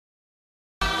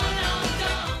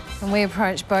And we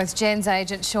approached both Jen's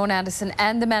agent, Sean Anderson,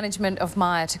 and the management of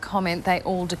Myer to comment. They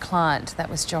all declined. That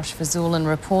was Josh Fazulin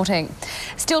reporting.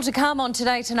 Still to come on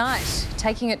Today Tonight,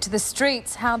 taking it to the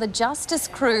streets, how the Justice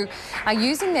Crew are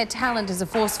using their talent as a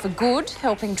force for good,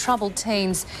 helping troubled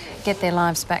teens get their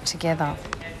lives back together.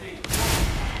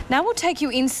 Now we'll take you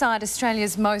inside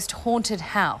Australia's most haunted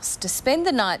house to spend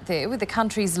the night there with the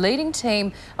country's leading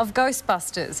team of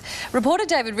Ghostbusters. Reporter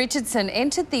David Richardson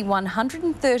entered the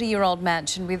 130-year-old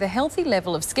mansion with a healthy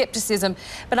level of scepticism,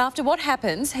 but after what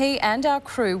happens, he and our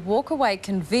crew walk away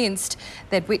convinced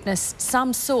they'd witnessed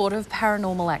some sort of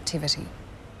paranormal activity.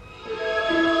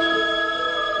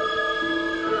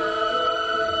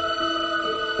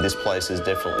 This place is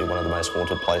definitely one of the most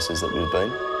haunted places that we've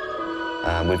been.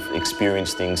 We've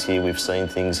experienced things here, we've seen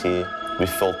things here, we've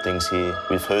felt things here,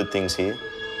 we've heard things here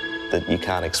that you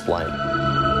can't explain.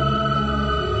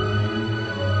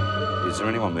 Is there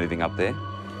anyone moving up there?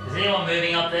 Is anyone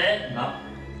moving up there? No.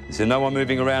 Is there no one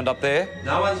moving around up there?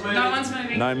 No one's moving. No one's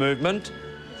moving. No movement?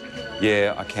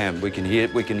 Yeah, I can. We can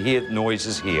hear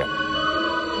noises here.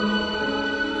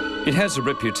 It has a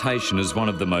reputation as one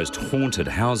of the most haunted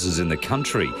houses in the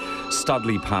country.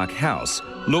 Studley Park House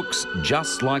looks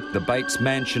just like the Bates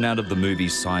mansion out of the movie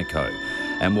Psycho.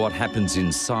 And what happens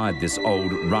inside this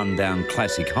old rundown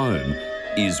classic home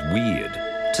is weird,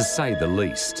 to say the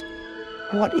least.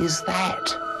 What is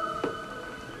that?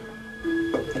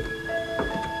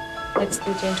 It's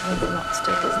the gentleman from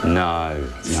upstairs. No,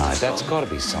 that's got to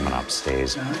be someone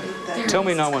upstairs. Tell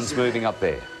me no one's moving up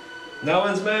there. No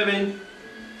one's moving.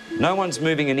 No one's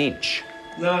moving an inch.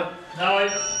 No. No.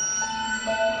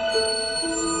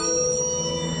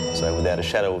 So without a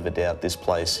shadow of a doubt, this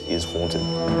place is haunted.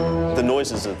 The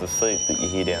noises of the feet that you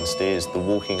hear downstairs, the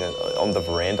walking on the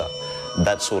veranda,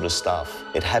 that sort of stuff,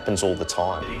 it happens all the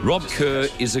time. Rob Kerr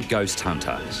is a ghost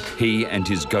hunter. He and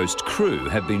his Ghozt Crew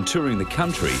have been touring the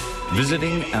country,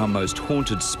 visiting our most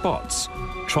haunted spots,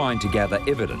 trying to gather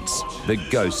evidence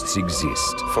that ghosts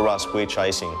exist. For us, we're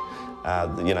chasing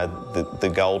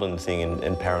the golden thing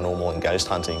in paranormal and ghost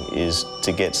hunting is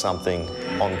to get something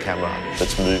on camera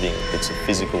that's moving, that's a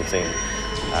physical thing.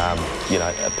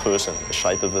 A person, the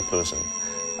shape of a person,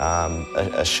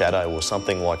 a shadow or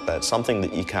something like that, something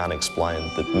that you can't explain,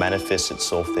 that manifests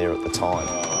itself there at the time.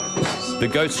 The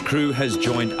Ghozt Crew has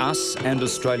joined us and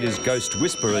Australia's ghost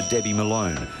whisperer Debbie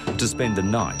Malone to spend the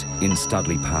night in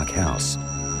Studley Park House.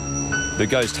 The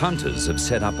ghost hunters have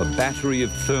set up a battery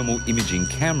of thermal imaging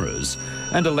cameras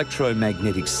and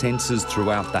electromagnetic sensors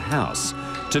throughout the house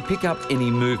to pick up any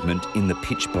movement in the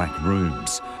pitch-black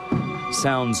rooms.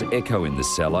 Sounds echo in the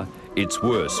cellar. It's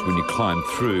worse when you climb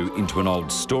through into an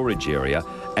old storage area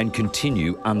and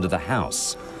continue under the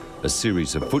house. A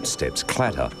series of footsteps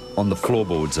clatter on the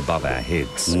floorboards above our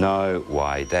heads. No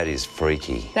way, that is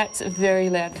freaky. That's a very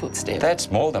loud footstep. That's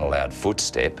more than a loud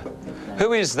footstep.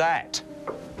 Who is that?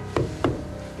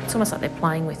 It's almost like they're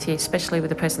playing with you, especially with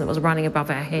the person that was running above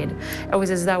our head. It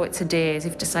was as though it's a dare, as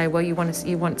if to say, well, you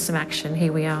want some action,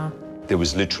 here we are. There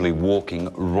was literally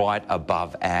walking right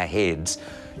above our heads.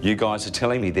 You guys are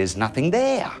telling me there's nothing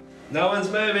there. No one's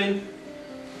moving.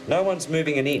 No one's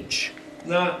moving an inch.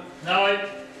 No. No.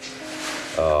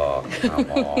 Oh,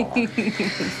 come on.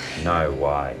 No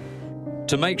way.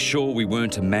 To make sure we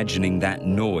weren't imagining that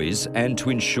noise and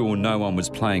to ensure no one was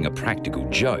playing a practical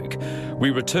joke, we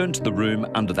returned to the room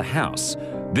under the house,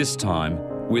 this time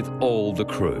with all the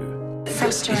crew.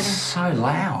 Frustrating. It's so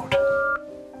loud.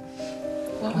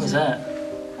 What was that?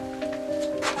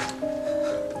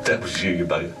 That was you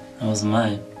both. That wasn't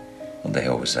me. What the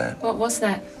hell was that? What was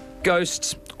that?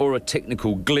 Ghosts or a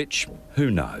technical glitch,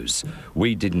 who knows?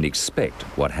 We didn't expect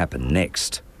what happened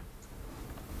next.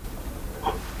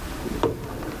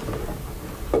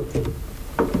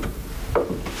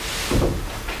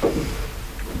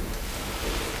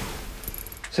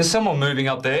 Is there someone moving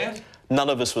up there? None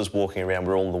of us was walking around,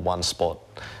 we're all in the one spot,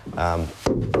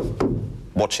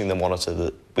 watching the monitor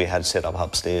that we had set up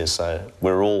upstairs. So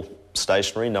we're all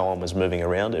stationary, no one was moving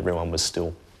around, everyone was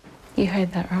still. You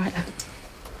heard that right.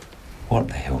 What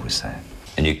the hell was that?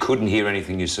 And you couldn't hear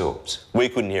anything yourselves? We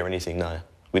couldn't hear anything, no.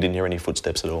 We didn't hear any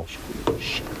footsteps at all.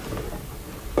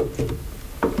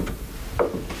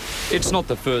 It's not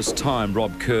the first time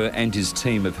Rob Kerr and his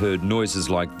team have heard noises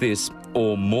like this,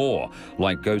 or more,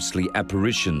 like ghostly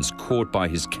apparitions caught by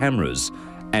his cameras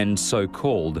and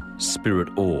so-called spirit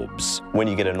orbs. When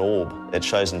you get an orb, it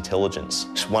shows intelligence.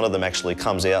 One of them actually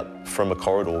comes out from a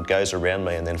corridor, goes around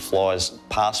me and then flies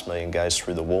past me and goes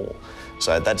through the wall.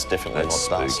 So that's definitely not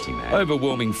dust.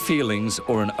 Overwhelming feelings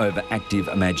or an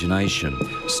overactive imagination.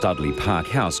 Studley Park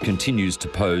House continues to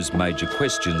pose major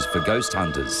questions for ghost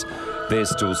hunters. They're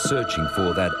still searching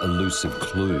for that elusive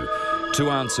clue. To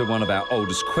answer one of our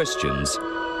oldest questions,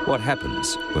 what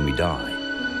happens when we die?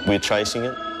 We're chasing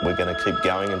it. We're going to keep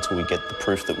going until we get the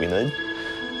proof that we need.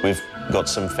 We've got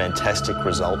some fantastic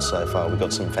results so far. We've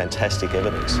got some fantastic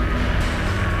evidence.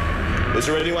 Is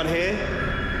there anyone here?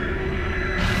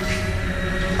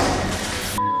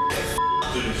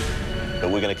 But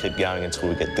we're going to keep going until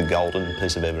we get the golden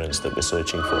piece of evidence that we're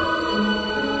searching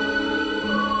for.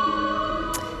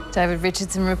 David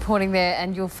Richardson reporting there,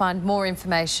 and you'll find more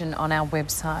information on our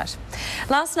website.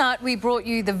 Last night we brought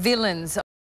you the villains